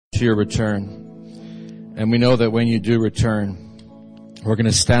to your return. And we know that when you do return, we're going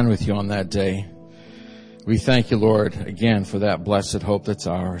to stand with you on that day. We thank you, Lord, again for that blessed hope that's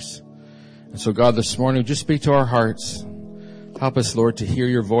ours. And so, God, this morning, just speak to our hearts. Help us, Lord, to hear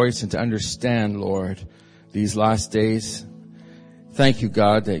your voice and to understand, Lord, these last days. Thank you,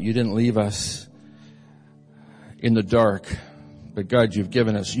 God, that you didn't leave us in the dark. But God,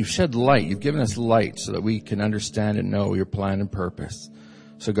 you've shed light. You've given us light so that we can understand and know your plan and purpose.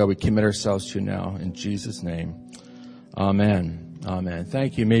 So God, we commit ourselves to you now in Jesus' name. Amen. Amen.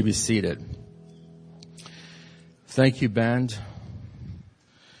 Thank you. You may be seated. Thank you, band.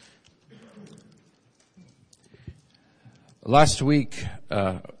 Last week,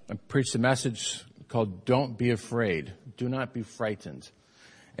 I preached a message called Don't Be Afraid. Do not be frightened.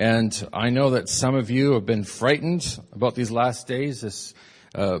 And I know that some of you have been frightened about these last days. This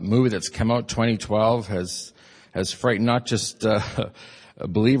movie that's come out, 2012, has frightened not just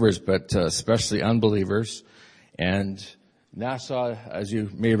believers, but especially unbelievers. And NASA, as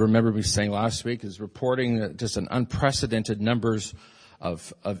you may remember me saying last week, is reporting just an unprecedented numbers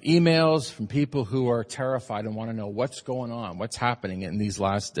of emails from people who are terrified and want to know what's going on, what's happening in these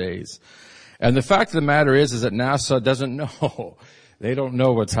last days. And the fact of the matter is that NASA doesn't know. They don't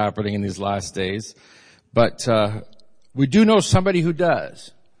know what's happening in these last days. But we do know somebody who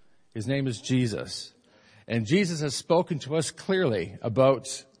does. His name is Jesus. And Jesus has spoken to us clearly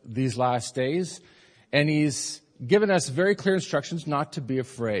about these last days. And he's given us very clear instructions not to be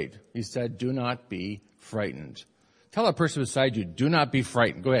afraid. He said, do not be frightened. Tell a person beside you, do not be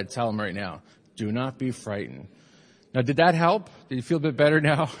frightened. Go ahead, tell them right now. Do not be frightened. Now, did that help? Did you feel a bit better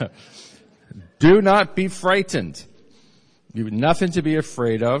now? Do not be frightened. You have nothing to be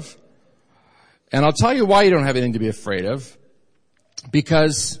afraid of. And I'll tell you why you don't have anything to be afraid of.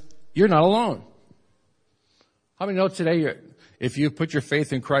 Because you're not alone. How many know today, if you put your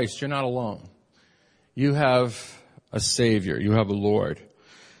faith in Christ, you're not alone. You have a Savior. You have a Lord.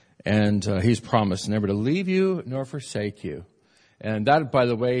 And He's promised never to leave you nor forsake you. And that, by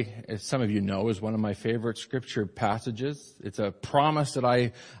the way, as some of you know, is one of my favorite scripture passages. It's a promise that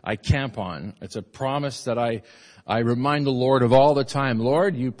I camp on. It's a promise that I remind the Lord of all the time.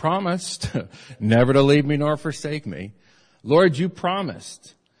 Lord, you promised never to leave me nor forsake me. Lord, you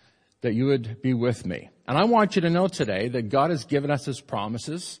promised that you would be with me. And I want you to know today that God has given us His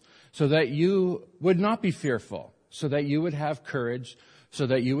promises so that you would not be fearful, so that you would have courage, so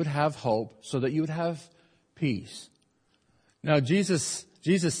that you would have hope, so that you would have peace. Now, Jesus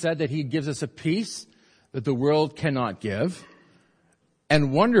said that He gives us a peace that the world cannot give.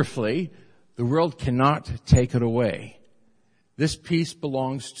 And wonderfully, the world cannot take it away. This peace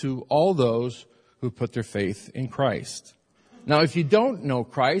belongs to all those who put their faith in Christ. Now, if you don't know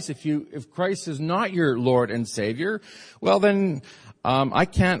Christ, if Christ is not your Lord and Savior, well then, I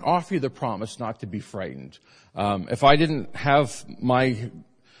can't offer you the promise not to be frightened. If I didn't have my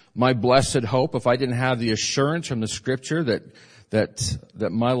blessed hope, if I didn't have the assurance from the Scripture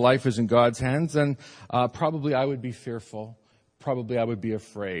that my life is in God's hands, then probably I would be fearful. Probably I would be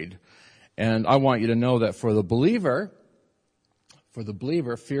afraid. And I want you to know that for the believer,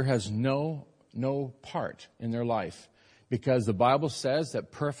 fear has no part in their life. Because the Bible says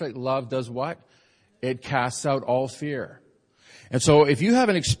that perfect love does what? It casts out all fear. And so if you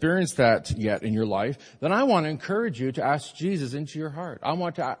haven't experienced that yet in your life, then I want to encourage you to ask Jesus into your heart. I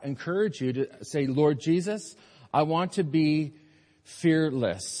want to encourage you to say, Lord Jesus, I want to be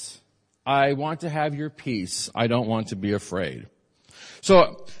fearless. I want to have your peace. I don't want to be afraid.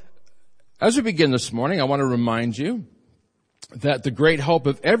 So as we begin this morning, I want to remind you that the great hope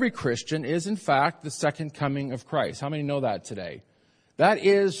of every Christian is, in fact, the second coming of Christ. How many know that today? That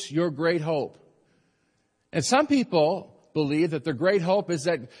is your great hope. And some people believe that their great hope is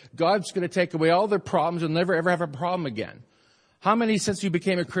that God's going to take away all their problems and never ever have a problem again. How many, since you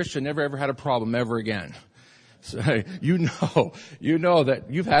became a Christian, never ever had a problem ever again? So, you know that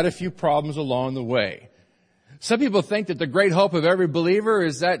you've had a few problems along the way. Some people think that the great hope of every believer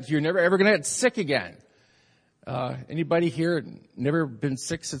is that you're never ever going to get sick again. Anybody here never been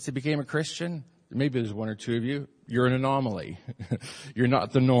sick since they became a Christian? Maybe there's one or two of you. You're an anomaly. You're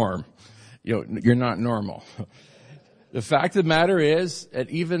not the norm. You're not normal. The fact of the matter is that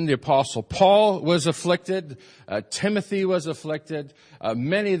even the Apostle Paul was afflicted. Timothy was afflicted.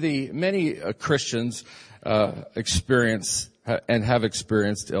 Many Christians experience and have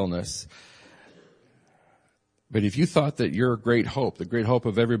experienced illness. But if you thought that your great hope, the great hope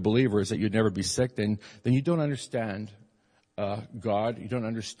of every believer, is that you'd never be sick, then you don't understand God. You don't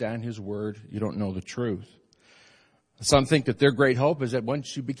understand His Word. You don't know the truth. Some think that their great hope is that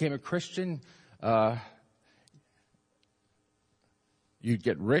once you became a Christian, you'd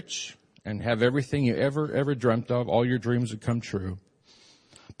get rich and have everything you ever dreamt of. All your dreams would come true.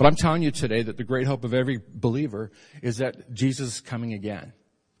 But I'm telling you today that the great hope of every believer is that Jesus is coming again.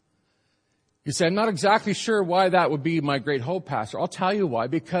 You say, I'm not exactly sure why that would be my great hope, Pastor. I'll tell you why.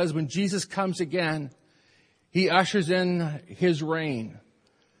 Because when Jesus comes again, he ushers in his reign.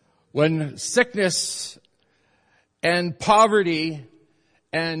 When sickness and poverty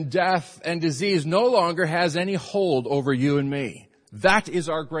and death and disease no longer has any hold over you and me. That is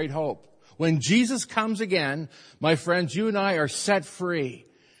our great hope. When Jesus comes again, my friends, you and I are set free.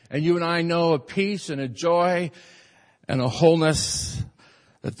 And you and I know a peace and a joy and a wholeness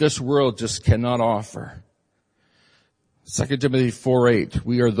that this world just cannot offer. 2 Timothy 4:8,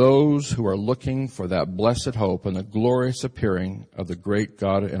 we are those who are looking for that blessed hope and the glorious appearing of the great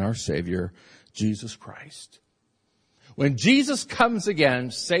God and our Savior, Jesus Christ. When Jesus comes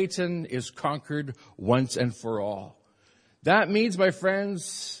again, Satan is conquered once and for all. That means, my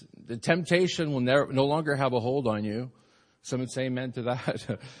friends, the temptation will no longer have a hold on you. Some would say amen to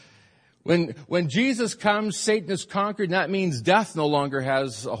that. When Jesus comes, Satan is conquered, and that means death no longer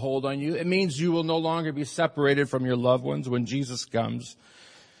has a hold on you. It means you will no longer be separated from your loved ones. When Jesus comes,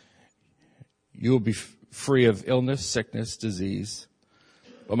 you will be free of illness, sickness, disease.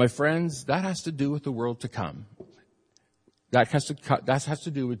 But my friends, that has to do with the world to come. That has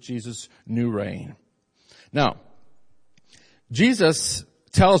to do with Jesus' new reign. Now, Jesus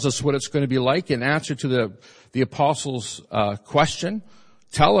tells us what it's going to be like in answer to the apostles' question.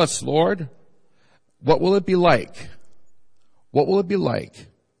 Tell us, Lord, what will it be like? What will it be like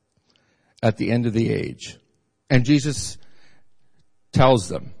at the end of the age? And Jesus tells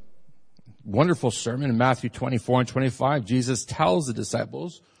them. Wonderful sermon in Matthew 24 and 25. Jesus tells the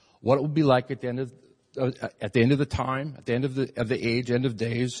disciples what it will be like at the end of the time, at the end of the age, end of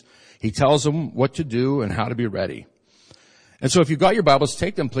days. He tells them what to do and how to be ready. And so if you've got your Bibles,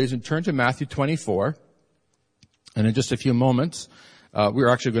 take them please and turn to Matthew 24. And in just a few moments, we're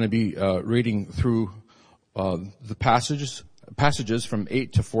actually going to be reading through the passages from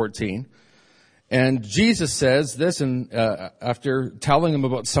 8 to 14. And Jesus says this, and after telling them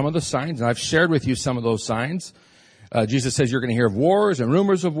about some of the signs, and I've shared with you some of those signs, Jesus says you're going to hear of wars and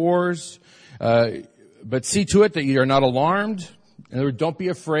rumors of wars, but see to it that you are not alarmed. In other words, don't be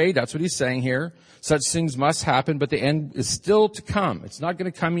afraid. That's what he's saying here. Such things must happen, but the end is still to come. It's not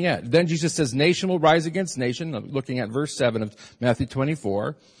going to come yet. Then Jesus says, nation will rise against nation. I'm looking at verse 7 of Matthew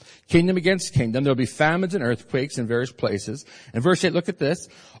 24. Kingdom against kingdom. There'll be famines and earthquakes in various places. And verse 8, look at this.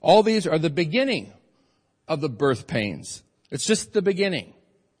 All these are the beginning of the birth pains. It's just the beginning.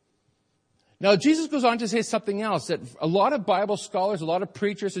 Now, Jesus goes on to say something else that a lot of Bible scholars, a lot of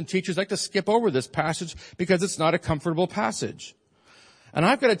preachers and teachers like to skip over this passage because it's not a comfortable passage. And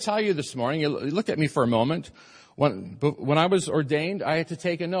I've got to tell you this morning, you look at me for a moment. When I was ordained, I had to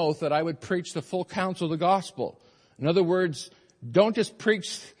take an oath that I would preach the full counsel of the gospel. In other words, don't just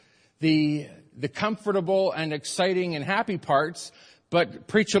preach the comfortable and exciting and happy parts, but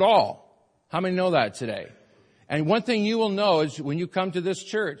preach it all. How many know that today? And one thing you will know is when you come to this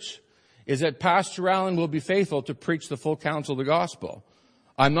church is that Pastor Allen will be faithful to preach the full counsel of the gospel.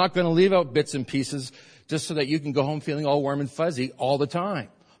 I'm not going to leave out bits and pieces just so that you can go home feeling all warm and fuzzy all the time.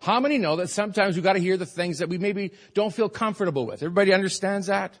 How many know that sometimes we've got to hear the things that we maybe don't feel comfortable with? Everybody understands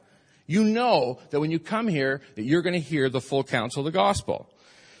that? You know that when you come here that you're going to hear the full counsel of the gospel.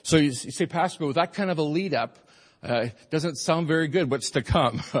 So you say, Pastor, with that kind of a lead up, doesn't sound very good. What's to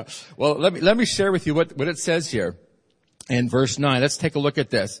come? Well, let me share with you what it says here in verse 9. Let's take a look at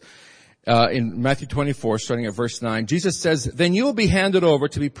this. In Matthew 24, starting at verse 9, Jesus says, then you will be handed over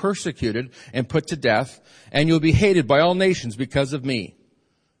to be persecuted and put to death, and you will be hated by all nations because of me.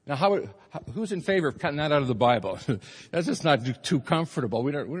 Now, who's in favor of cutting that out of the Bible? That's just not too comfortable.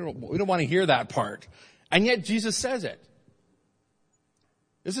 We don't want to hear that part. And yet Jesus says it.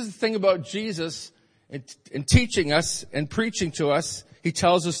 This is the thing about Jesus in teaching us and preaching to us. He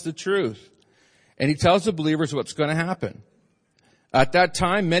tells us the truth. And he tells the believers what's going to happen. At that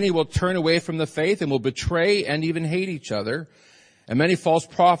time, many will turn away from the faith and will betray and even hate each other. And many false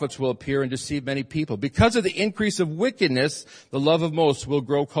prophets will appear and deceive many people. Because of the increase of wickedness, the love of most will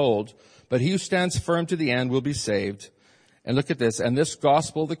grow cold. But he who stands firm to the end will be saved. And look at this. And this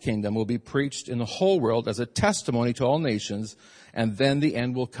gospel of the kingdom will be preached in the whole world as a testimony to all nations. And then the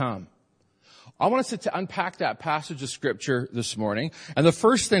end will come. I want us to unpack that passage of scripture this morning. And the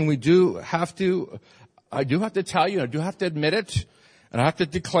first thing I do have to tell you, I do have to admit it, and I have to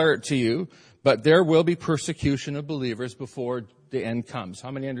declare it to you, but there will be persecution of believers before the end comes.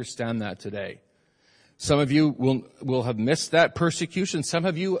 How many understand that today? Some of you will have missed that persecution. Some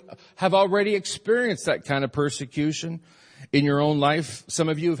of you have already experienced that kind of persecution. in your own life. Some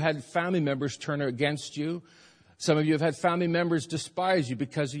of you have had family members turn against you. Some of you have had family members despise you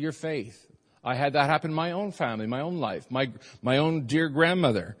because of your faith. I had that happen in my own family, my own life. My own dear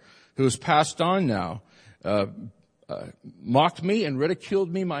grandmother, who has passed on now, mocked me and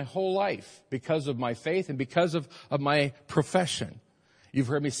ridiculed me my whole life because of my faith and because of my profession. You've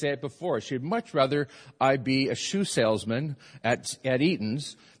heard me say it before. She'd much rather I be a shoe salesman at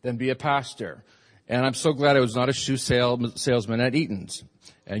Eaton's than be a pastor. And I'm so glad I was not a shoe salesman at Eaton's.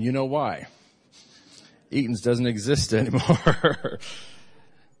 And you know why? Eaton's doesn't exist anymore.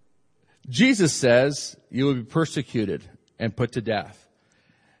 Jesus says you will be persecuted and put to death,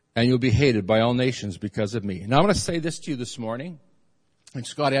 and you'll be hated by all nations because of me. Now I'm going to say this to you this morning. And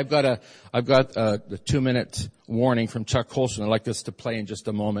Scotty, I've got a 2-minute warning from Chuck Colson. I'd like this to play in just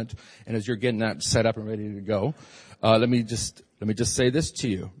a moment. And as you're getting that set up and ready to go, let me just say this to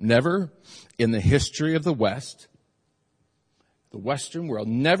you. Never in the history of the West, the Western world,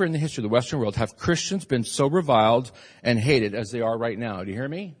 never in the history of the Western world have Christians been so reviled and hated as they are right now. Do you hear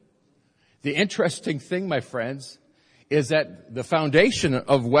me? The interesting thing, my friends, is that the foundation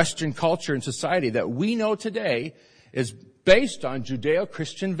of Western culture and society that we know today is based on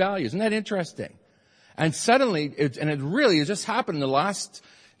Judeo-Christian values. Isn't that interesting? And suddenly, it really has just happened in the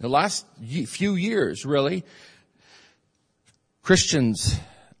last few years, really. Christians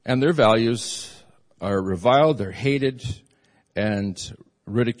and their values are reviled, they're hated, and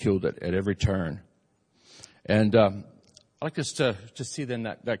ridiculed at every turn. And I'd like us to just see then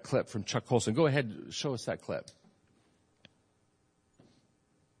that clip from Chuck Colson. Go ahead, show us that clip.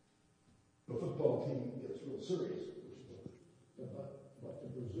 The football team gets real serious, but to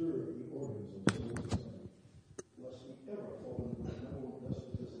preserve the organs of civil society, lest we ever fall into the level of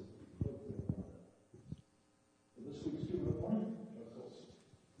despotism. This week's given a warning, Chuck Colson.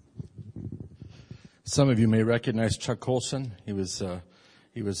 Some of you may recognize Chuck Colson. He was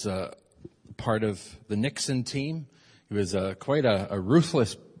part of the Nixon team. He was quite a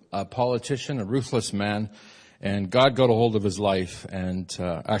ruthless politician, a ruthless man. And God got a hold of his life and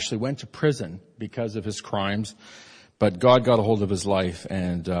actually went to prison because of his crimes. But God got a hold of his life,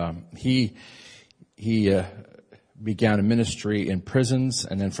 and he began a ministry in prisons,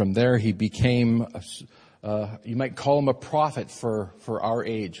 and then from there he became, you might call him a prophet for our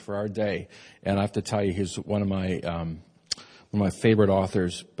age, for our day. And I have to tell you, he's one of my favorite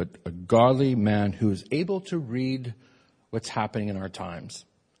authors, but a godly man who is able to read what's happening in our times.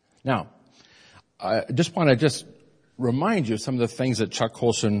 Now, I just want to remind you of some of the things that Chuck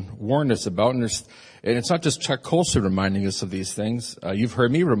Colson warned us about. And it's not just Chuck Colson reminding us of these things. You've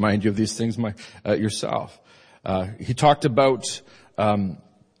heard me remind you of these things yourself. He talked about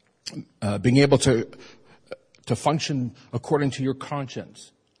being able to function according to your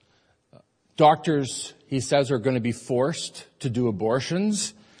conscience. Doctors, he says, are going to be forced to do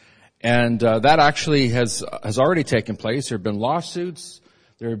abortions. And that actually has already taken place. There have been lawsuits.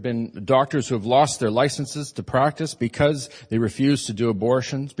 There have been doctors who have lost their licenses to practice because they refused to do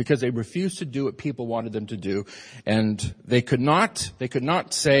abortions, because they refused to do what people wanted them to do. And they could not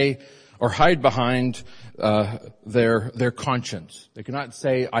say or hide behind their conscience. They could not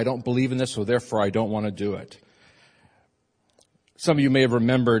say, I don't believe in this, so therefore I don't want to do it. Some of you may have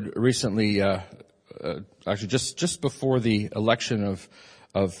remembered recently, actually just before the election of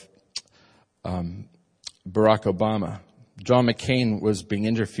Barack Obama, John McCain was being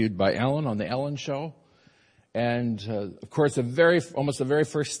interviewed by Ellen on the Ellen Show. And, of course, almost the very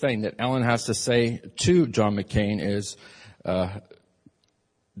first thing that Ellen has to say to John McCain is,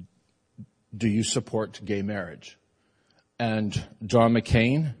 do you support gay marriage? And John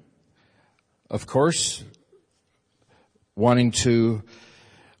McCain, of course, wanting to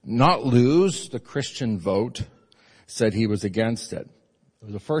not lose the Christian vote, said he was against it. It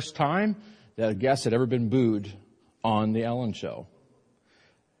was the first time that a guest had ever been booed on the Ellen Show.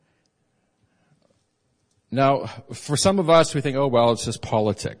 Now, for some of us, we think, oh, well, it's just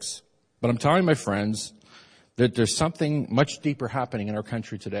politics. But I'm telling my friends that there's something much deeper happening in our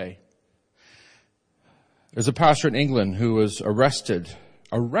country today. There's a pastor in England who was arrested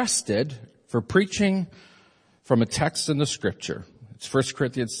for preaching from a text in the Scripture. It's 1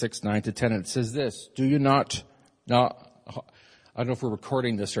 Corinthians 6:9-10, and it says this, do you not, now, I don't know if we're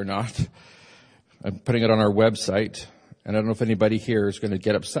recording this or not. I'm putting it on our website, and I don't know if anybody here is going to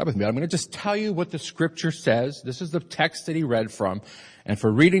get upset with me. I'm going to just tell you what the Scripture says. This is the text that he read from, and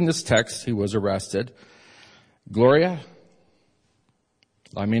for reading this text, he was arrested. Gloria,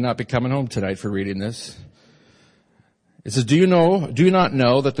 I may not be coming home tonight for reading this. It says, do you not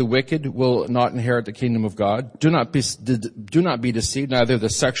know that the wicked will not inherit the kingdom of God? Do not be deceived, neither the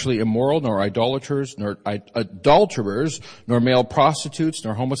sexually immoral, nor adulterers, nor male prostitutes,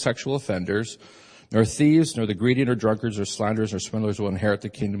 nor homosexual offenders, nor thieves, nor the greedy, nor drunkards, or slanderers, or swindlers will inherit the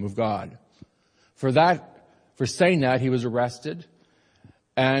kingdom of God. For saying that, he was arrested.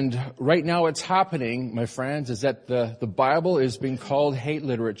 And right now what's happening, my friends, is that the Bible is being called hate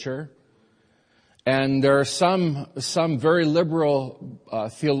literature. And there are some very liberal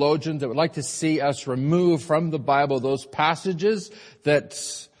theologians that would like to see us remove from the Bible those passages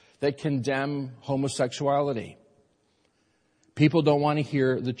that condemn homosexuality. People don't want to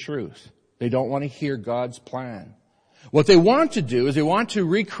hear the truth. They don't want to hear God's plan. What they want to do is they want to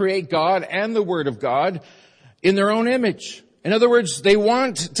recreate God and the Word of God in their own image. In other words, they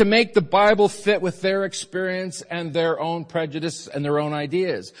want to make the Bible fit with their experience and their own prejudice and their own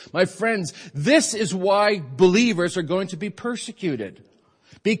ideas. My friends, this is why believers are going to be persecuted.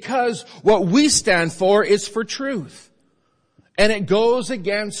 Because what we stand for is for truth. And it goes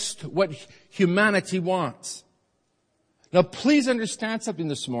against what humanity wants. Now, please understand something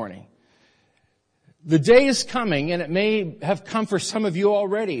this morning. The day is coming, and it may have come for some of you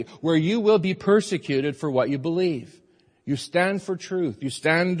already, where you will be persecuted for what you believe. You stand for truth. You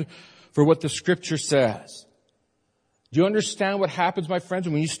stand for what the Scripture says. Do you understand what happens, my friends,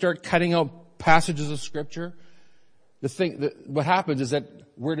 when you start cutting out passages of Scripture? What happens is that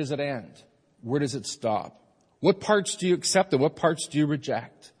where does it end? Where does it stop? What parts do you accept and what parts do you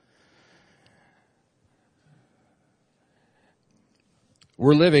reject?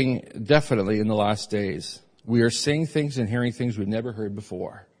 We're living definitely in the last days. We are seeing things and hearing things we've never heard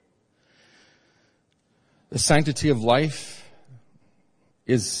before. The sanctity of life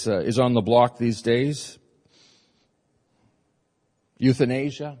is on the block these days.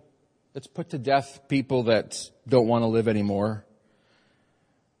 Euthanasia. Let's put to death people that don't want to live anymore.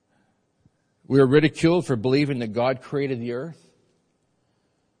 We are ridiculed for believing that God created the earth.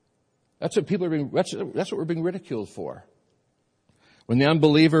 That's what we're being ridiculed for. When the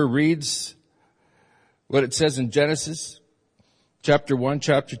unbeliever reads what it says in Genesis chapter 1,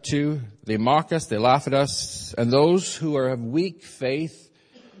 chapter 2, they mock us, they laugh at us, and those who are of weak faith,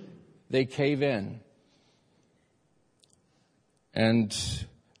 they cave in. And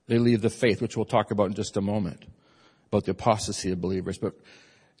they leave the faith, which we'll talk about in just a moment, about the apostasy of believers. But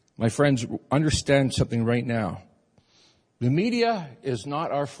my friends, understand something right now. The media is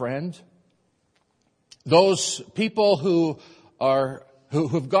not our friend. Those people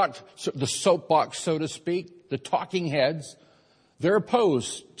who've got the soapbox, so to speak, the talking heads, they're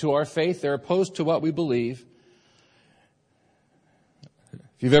opposed to our faith. They're opposed to what we believe.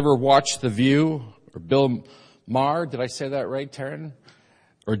 If you've ever watched The View or Bill Maher, did I say that right, Taryn?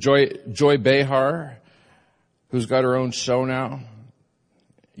 Or Joy Behar, who's got her own show now,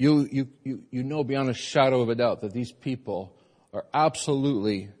 you know beyond a shadow of a doubt that these people are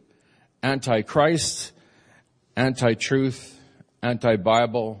absolutely anti-Christ, anti-truth,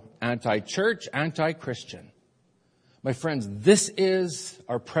 anti-Bible, anti-church, anti-Christian. My friends, this is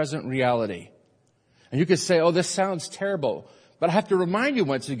our present reality. And you could say, oh, this sounds terrible. But I have to remind you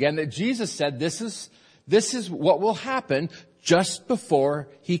once again that Jesus said this is what will happen just before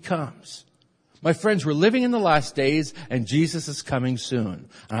He comes. My friends, we're living in the last days and Jesus is coming soon.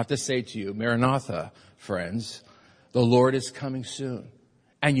 I have to say to you, Maranatha, friends, the Lord is coming soon.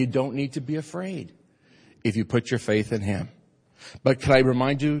 And you don't need to be afraid if you put your faith in Him. But can I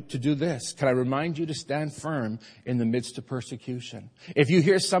remind you to do this? Can I remind you to stand firm in the midst of persecution? If you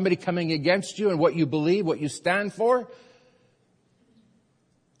hear somebody coming against you and what you believe, what you stand for,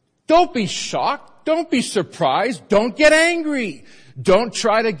 don't be shocked. Don't be surprised. Don't get angry. Don't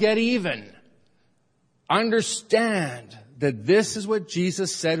try to get even. Understand that this is what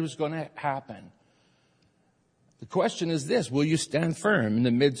Jesus said was going to happen. The question is this: will you stand firm in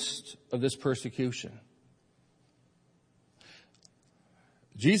the midst of this persecution?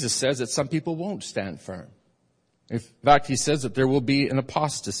 Jesus says that some people won't stand firm. In fact, He says that there will be an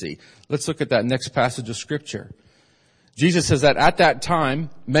apostasy. Let's look at that next passage of Scripture. Jesus says that at that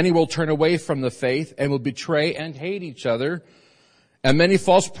time, many will turn away from the faith and will betray and hate each other. And many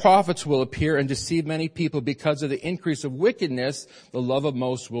false prophets will appear and deceive many people. Because of the increase of wickedness, the love of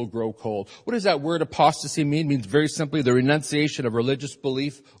most will grow cold. What does that word apostasy mean? It means very simply the renunciation of religious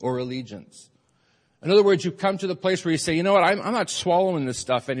belief or allegiance. In other words, you come to the place where you say, you know what, I'm not swallowing this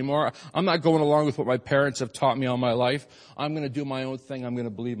stuff anymore. I'm not going along with what my parents have taught me all my life. I'm going to do my own thing. I'm going to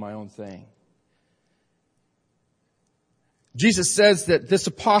believe my own thing. Jesus says that this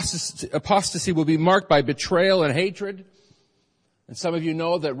apostasy will be marked by betrayal and hatred. And some of you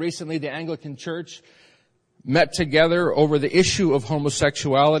know that recently the Anglican Church met together over the issue of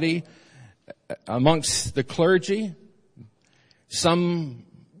homosexuality amongst the clergy. Some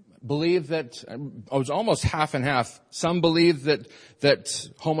believe that, it was almost half and half. Some believe that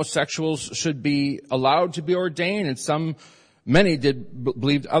homosexuals should be allowed to be ordained, and many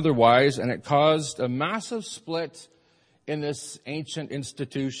believed otherwise, and it caused a massive split in this ancient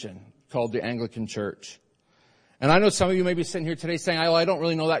institution called the Anglican Church. And I know some of you may be sitting here today saying, "Oh, I don't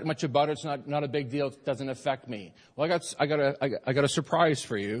really know that much about it. It's not a big deal. It doesn't affect me." Well, I got a surprise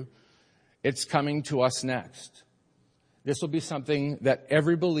for you. It's coming to us next. This will be something that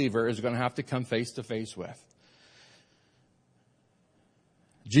every believer is going to have to come face to face with.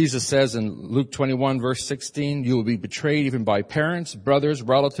 Jesus says in Luke 21, verse 16, "You will be betrayed even by parents, brothers,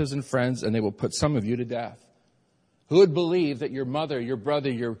 relatives, and friends, and they will put some of you to death." Who would believe that your mother, your brother,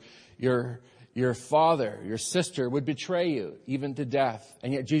 your father, your sister would betray you, even to death?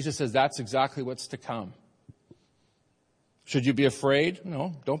 And yet Jesus says that's exactly what's to come. Should you be afraid?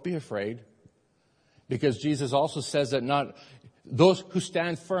 No, don't be afraid. Because Jesus also says that not those who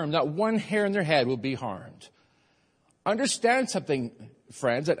stand firm, not one hair in their head will be harmed. Understand something,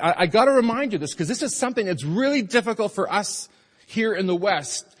 friends. I got to remind you this, because this is something that's really difficult for us here in the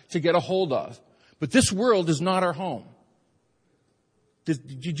West to get a hold of. But this world is not our home.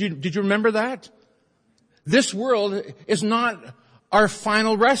 Did you remember that? This world is not our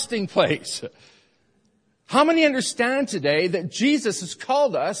final resting place. How many understand today that Jesus has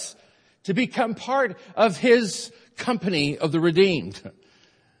called us to become part of His company of the redeemed?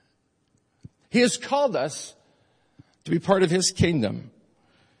 He has called us to be part of His kingdom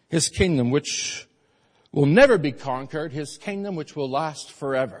which will never be conquered, His kingdom which will last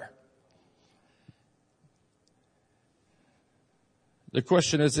forever. The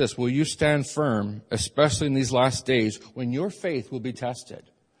question is this: will you stand firm, especially in these last days when your faith will be tested?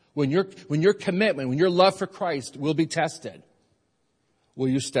 When your commitment, when your love for Christ will be tested? Will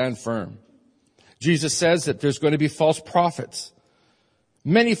you stand firm? Jesus says that there's going to be false prophets.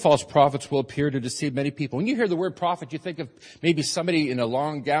 Many false prophets will appear to deceive many people. When you hear the word prophet, you think of maybe somebody in a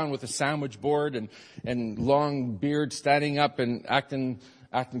long gown with a sandwich board and long beard standing up and acting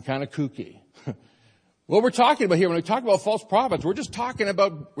kind of kooky. What we're talking about here, when we talk about false prophets, we're talking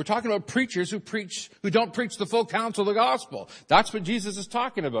about preachers who don't preach the full counsel of the gospel. That's what Jesus is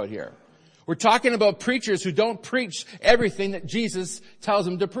talking about here. We're talking about preachers who don't preach everything that Jesus tells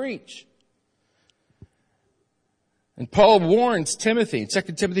them to preach. And Paul warns Timothy,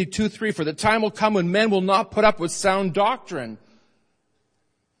 2 Timothy 2:3, "For the time will come when men will not put up with sound doctrine."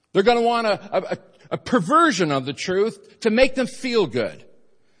 They're going to want a perversion of the truth to make them feel good.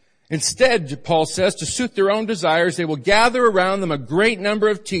 Instead, Paul says, to suit their own desires, they will gather around them a great number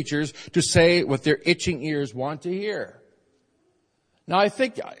of teachers to say what their itching ears want to hear. Now, I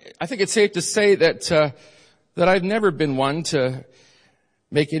think it's safe to say that I've never been one to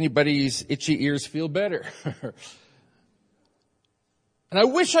make anybody's itchy ears feel better. And I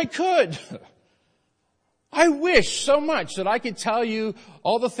wish I could. I wish so much that I could tell you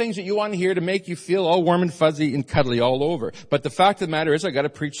all the things that you want to hear to make you feel all warm and fuzzy and cuddly all over. But the fact of the matter is, I got to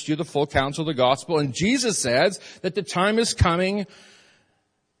preach to you the full counsel of the gospel. And Jesus says that the time is coming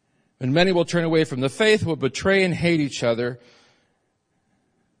when many will turn away from the faith, will betray and hate each other.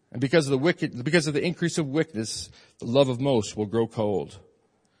 And because of the increase of wickedness, the love of most will grow cold.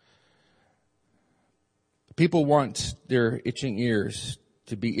 People want their itching ears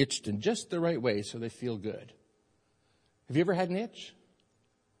to be itched in just the right way so they feel good. Have you ever had an itch?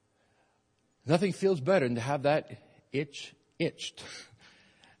 Nothing feels better than to have that itch itched.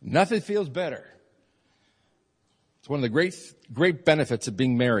 Nothing feels better. It's one of the great benefits of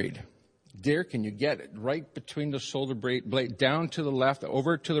being married. Dear, can you get it right between the shoulder blade, down to the left,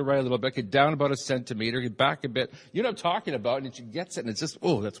 over to the right a little bit, get down about a centimeter, get back a bit. You know what I'm talking about, and she gets it, and it's just,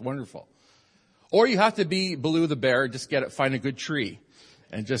 oh, that's wonderful. Or you have to be below the bear, just find a good tree.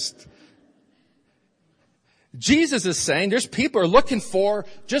 And Jesus is saying there's people who are looking for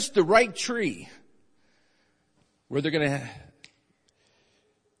just the right tree where they're going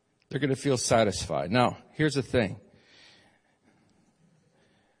to feel satisfied. Now, here's the thing.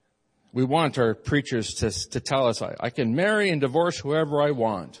 We want our preachers to tell us, I can marry and divorce whoever I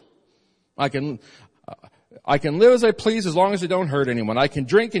want. I can live as I please as long as I don't hurt anyone. I can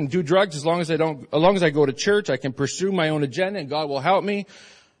drink and do drugs as long as I go to church. I can pursue my own agenda and God will help me.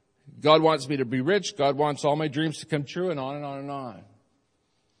 God wants me to be rich. God wants all my dreams to come true, and on and on and on.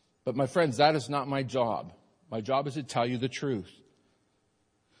 But my friends, that is not my job. My job is to tell you the truth.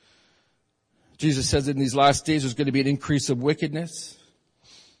 Jesus says that in these last days there's going to be an increase of wickedness.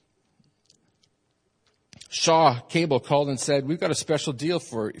 Shaw Cable called and said, "We've got a special deal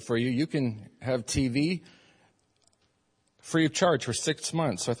for you. You can have TV free of charge for 6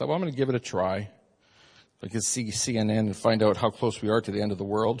 months. So I thought, well, I'm going to give it a try. I could see CNN and find out how close we are to the end of the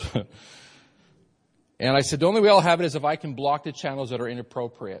world. And I said, the only way I'll have it is if I can block the channels that are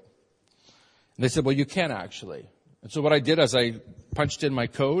inappropriate. And they said, well, you can actually. And so what I did is I punched in my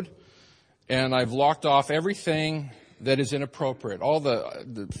code, and I've locked off everything that is inappropriate. All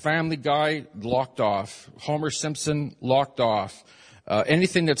the Family Guy locked off. Homer Simpson locked off.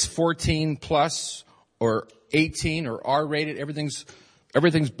 Anything that's 14 plus or 18 or R-rated, everything's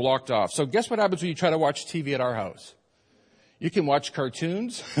blocked off. So guess what happens when you try to watch TV at our house? You can watch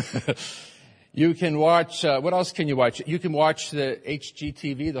cartoons. You can watch, what else can you watch? You can watch the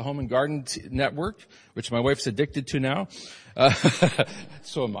HGTV, the Home and Garden Network, which my wife's addicted to now.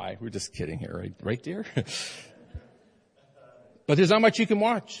 So am I. We're just kidding here, right dear? But there's not much you can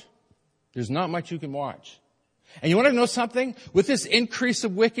watch. There's not much you can watch. And you want to know something? With this increase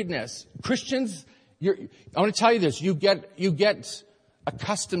of wickedness, Christians, I want to tell you this, you get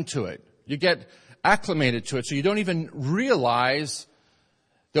accustomed to it. You get acclimated to it, so you don't even realize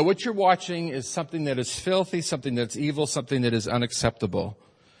that what you're watching is something that is filthy, something that's evil, something that is unacceptable,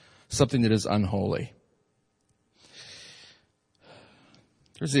 something that is unholy.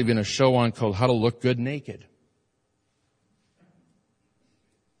 There's even a show on called How to Look Good Naked.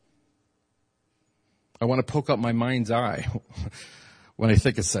 I want to poke out my mind's eye when I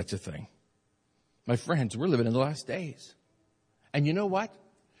think of such a thing. My friends, we're living in the last days. And you know what?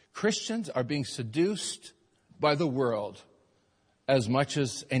 Christians are being seduced by the world as much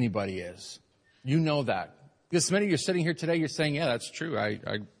as anybody is. You know that. Because many of you are sitting here today, you're saying, yeah, that's true.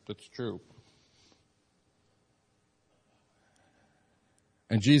 That's true.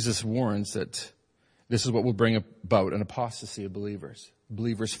 And Jesus warns that this is what will bring about an apostasy of believers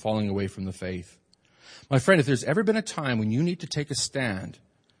falling away from the faith. My friend, if there's ever been a time when you need to take a stand,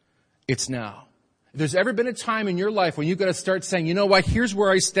 it's now. If there's ever been a time in your life when you've got to start saying, you know what, here's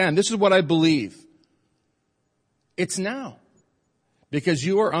where I stand. This is what I believe. It's now. Because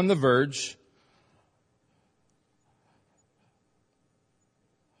you are on the verge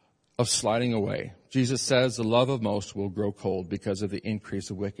of sliding away. Jesus says the love of most will grow cold because of the increase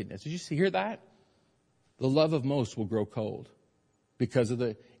of wickedness. Did you hear that? The love of most will grow cold because of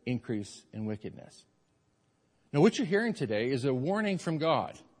the increase in wickedness. Now, what you're hearing today is a warning from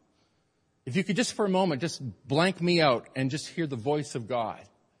God. If you could just for a moment, just blank me out and just hear the voice of God.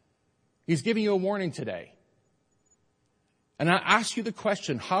 He's giving you a warning today. And I ask you the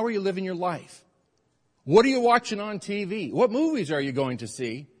question, how are you living your life? What are you watching on TV? What movies are you going to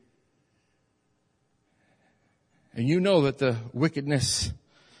see? And you know that the wickedness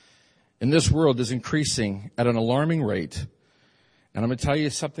in this world is increasing at an alarming rate. And I'm going to tell you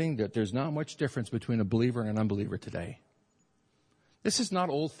something, that there's not much difference between a believer and an unbeliever today. This is not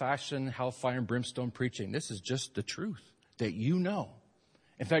old-fashioned hellfire and brimstone preaching. This is just the truth that you know.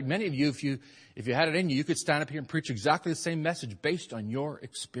 In fact, many of you, if you had it in you, you could stand up here and preach exactly the same message based on your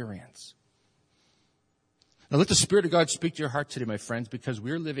experience. Now let the Spirit of God speak to your heart today, my friends, because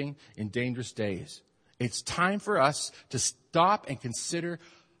we're living in dangerous days. It's time for us to stop and consider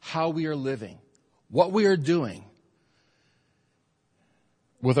how we are living, what we are doing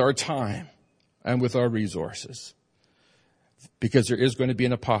with our time and with our resources. Because there is going to be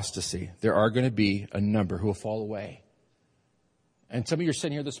an apostasy. There are going to be a number who will fall away. And some of you are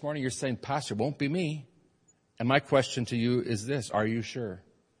sitting here this morning, you're saying, Pastor, it won't be me. And my question to you is this, are you sure?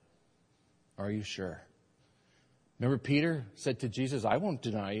 Are you sure? Remember Peter said to Jesus, I won't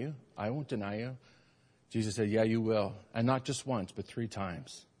deny you. I won't deny you. Jesus said, yeah, you will. And not just once, but 3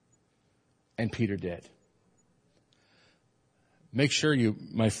 times. And Peter did. Make sure you,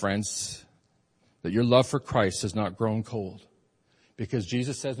 my friends, that your love for Christ has not grown cold. Because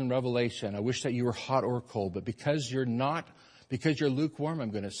Jesus says in Revelation, I wish that you were hot or cold, but because you're lukewarm,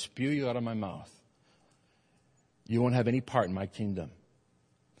 I'm going to spew you out of my mouth. You won't have any part in my kingdom.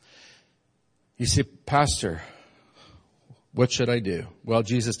 You say, Pastor, what should I do? Well,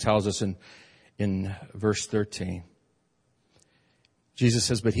 Jesus tells us in verse 13. Jesus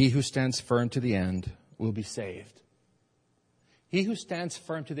says, but he who stands firm to the end will be saved. He who stands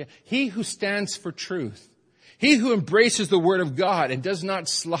firm to the end. He who stands for truth. He who embraces the word of God and does not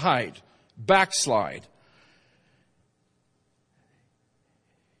backslide.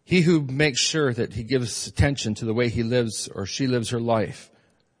 He who makes sure that he gives attention to the way he lives or she lives her life.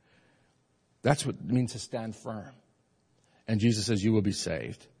 That's what it means to stand firm. And Jesus says, you will be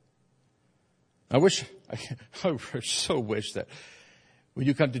saved. I so wish that when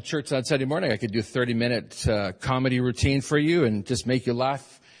you come to church on Sunday morning, I could do a 30-minute comedy routine for you and just make you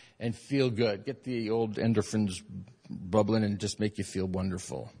laugh and feel good. Get the old endorphins bubbling and just make you feel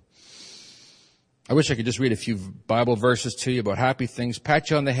wonderful. I wish I could just read a few Bible verses to you about happy things, pat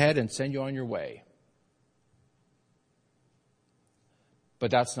you on the head, and send you on your way. But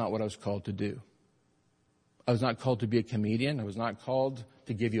that's not what I was called to do. I was not called to be a comedian. I was not called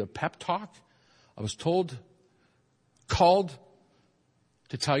to give you a pep talk. I was called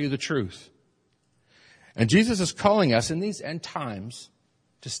to tell you the truth. And Jesus is calling us in these end times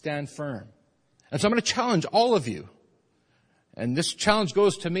to stand firm. And so I'm going to challenge all of you. And this challenge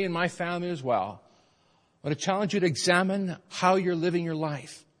goes to me and my family as well. I want to challenge you to examine how you're living your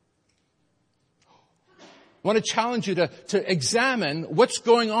life. I want to challenge you to examine what's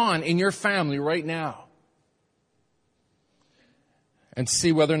going on in your family right now. And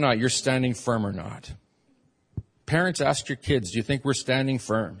see whether or not you're standing firm or not. Parents, ask your kids, do you think we're standing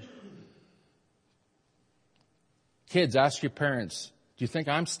firm? Kids, ask your parents, do you think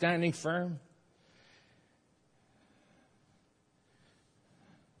I'm standing firm?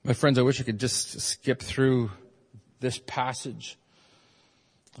 My friends, I wish I could just skip through this passage.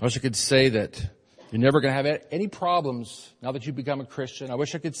 I wish I could say that you're never going to have any problems now that you become a Christian. I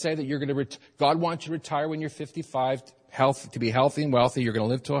wish I could say that you're going to, God wants you to retire when you're 55, to be healthy and wealthy. You're going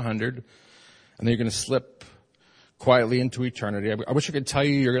to live to 100, and then you're going to slip quietly into eternity. I wish I could tell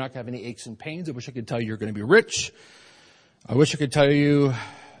you you're not going to have any aches and pains. I wish I could tell you you're going to be rich. I wish I could tell you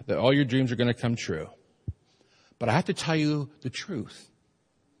that all your dreams are going to come true. But I have to tell you the truth.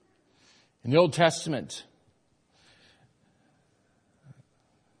 In the Old Testament,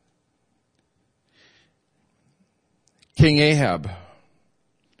 King Ahab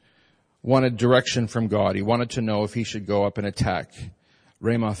wanted direction from God. He wanted to know if he should go up and attack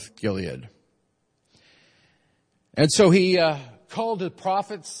Ramoth Gilead. And so he called the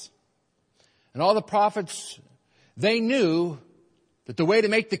prophets, and all the prophets, they knew that the way to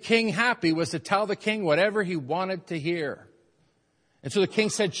make the king happy was to tell the king whatever he wanted to hear. And so the king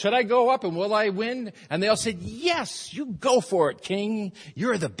said, should I go up and will I win? And they all said, yes, you go for it, king.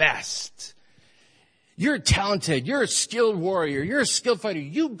 You're the best. You're talented. You're a skilled warrior. You're a skilled fighter.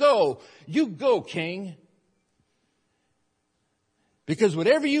 You go, king. Because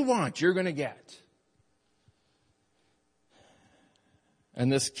whatever you want, you're going to get.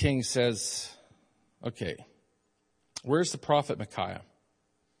 And this king says, okay, where's the prophet Micaiah?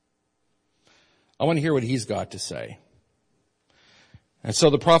 I want to hear what he's got to say. And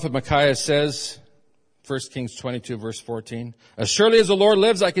so the prophet Micaiah says, 1 Kings 22 verse 14, as surely as the Lord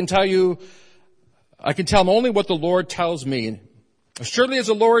lives, I can tell him only what the Lord tells me. As surely as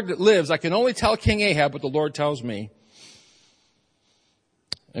the Lord lives, I can only tell King Ahab what the Lord tells me.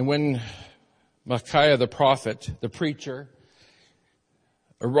 And when Micaiah the prophet, the preacher,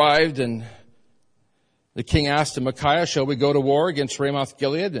 arrived and the king asked him, Micaiah, shall we go to war against Ramoth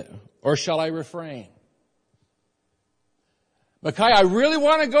Gilead, or shall I refrain? Micaiah, I really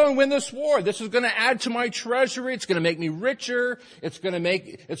want to go and win this war. This is going to add to my treasury. It's going to make me richer. It's going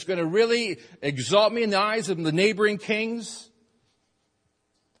to really exalt me in the eyes of the neighboring kings.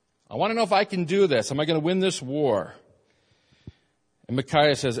 I want to know if I can do this. Am I going to win this war? And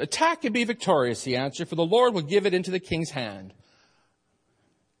Micaiah says, attack and be victorious, he answered, for the Lord will give it into the king's hand.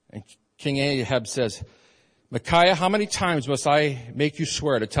 And King Ahab says, Micaiah, how many times must I make you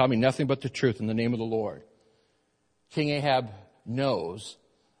swear to tell me nothing but the truth in the name of the Lord? King Ahab knows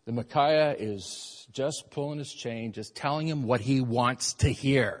that Micaiah is just pulling his chain, just telling him what he wants to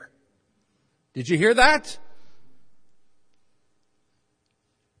hear. Did you hear that?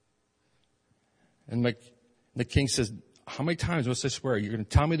 And the king says, how many times must I swear? You're going to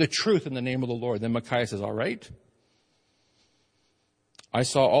tell me the truth in the name of the Lord. Then Micaiah says, all right. I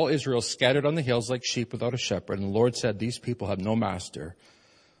saw all Israel scattered on the hills like sheep without a shepherd. And the Lord said, these people have no master.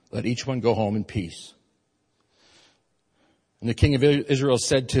 Let each one go home in peace. And the king of Israel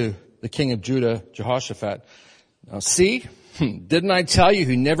said to the king of Judah, Jehoshaphat, now see, didn't I tell you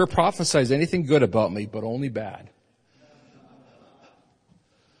he never prophesies anything good about me, but only bad?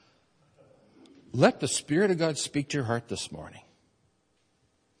 Let the Spirit of God speak to your heart this morning.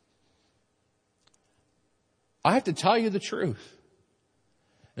 I have to tell you the truth.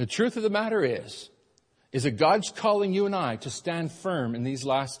 The truth of the matter is that God's calling you and I to stand firm in these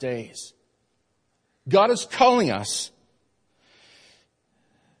last days. God is calling us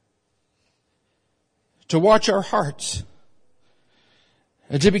to watch our hearts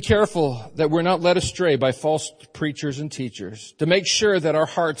and to be careful that we're not led astray by false preachers and teachers, to make sure that our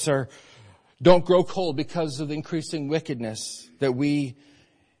hearts don't grow cold because of the increasing wickedness that we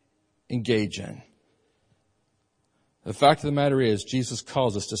engage in. The fact of the matter is, Jesus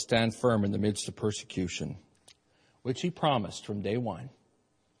calls us to stand firm in the midst of persecution, which he promised from day one.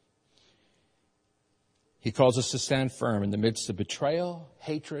 He calls us to stand firm in the midst of betrayal,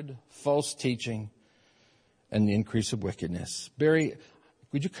 hatred, false teaching, and the increase of wickedness. Barry,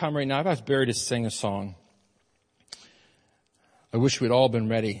 would you come right now? I've asked Barry to sing a song. I wish we'd all been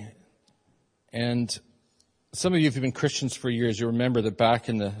ready. And some of you, if you've been Christians for years, you remember that I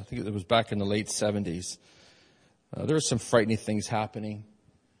think it was back in the late 70s, there were some frightening things happening.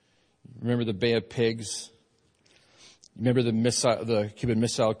 Remember the Bay of Pigs? Remember the Cuban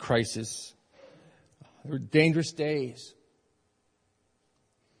Missile Crisis? There were dangerous days.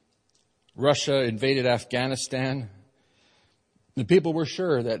 Russia invaded Afghanistan. The people were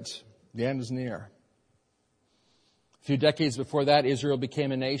sure that the end was near. A few decades before that, Israel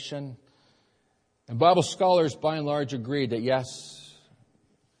became a nation. And Bible scholars, by and large, agreed that, yes,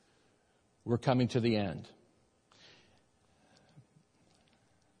 we're coming to the end.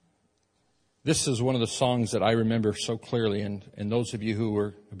 This is one of the songs that I remember so clearly, and those of you who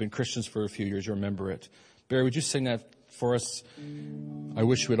have been Christians for a few years remember it. Barry, would you sing that for us? I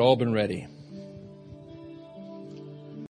wish we'd all been ready.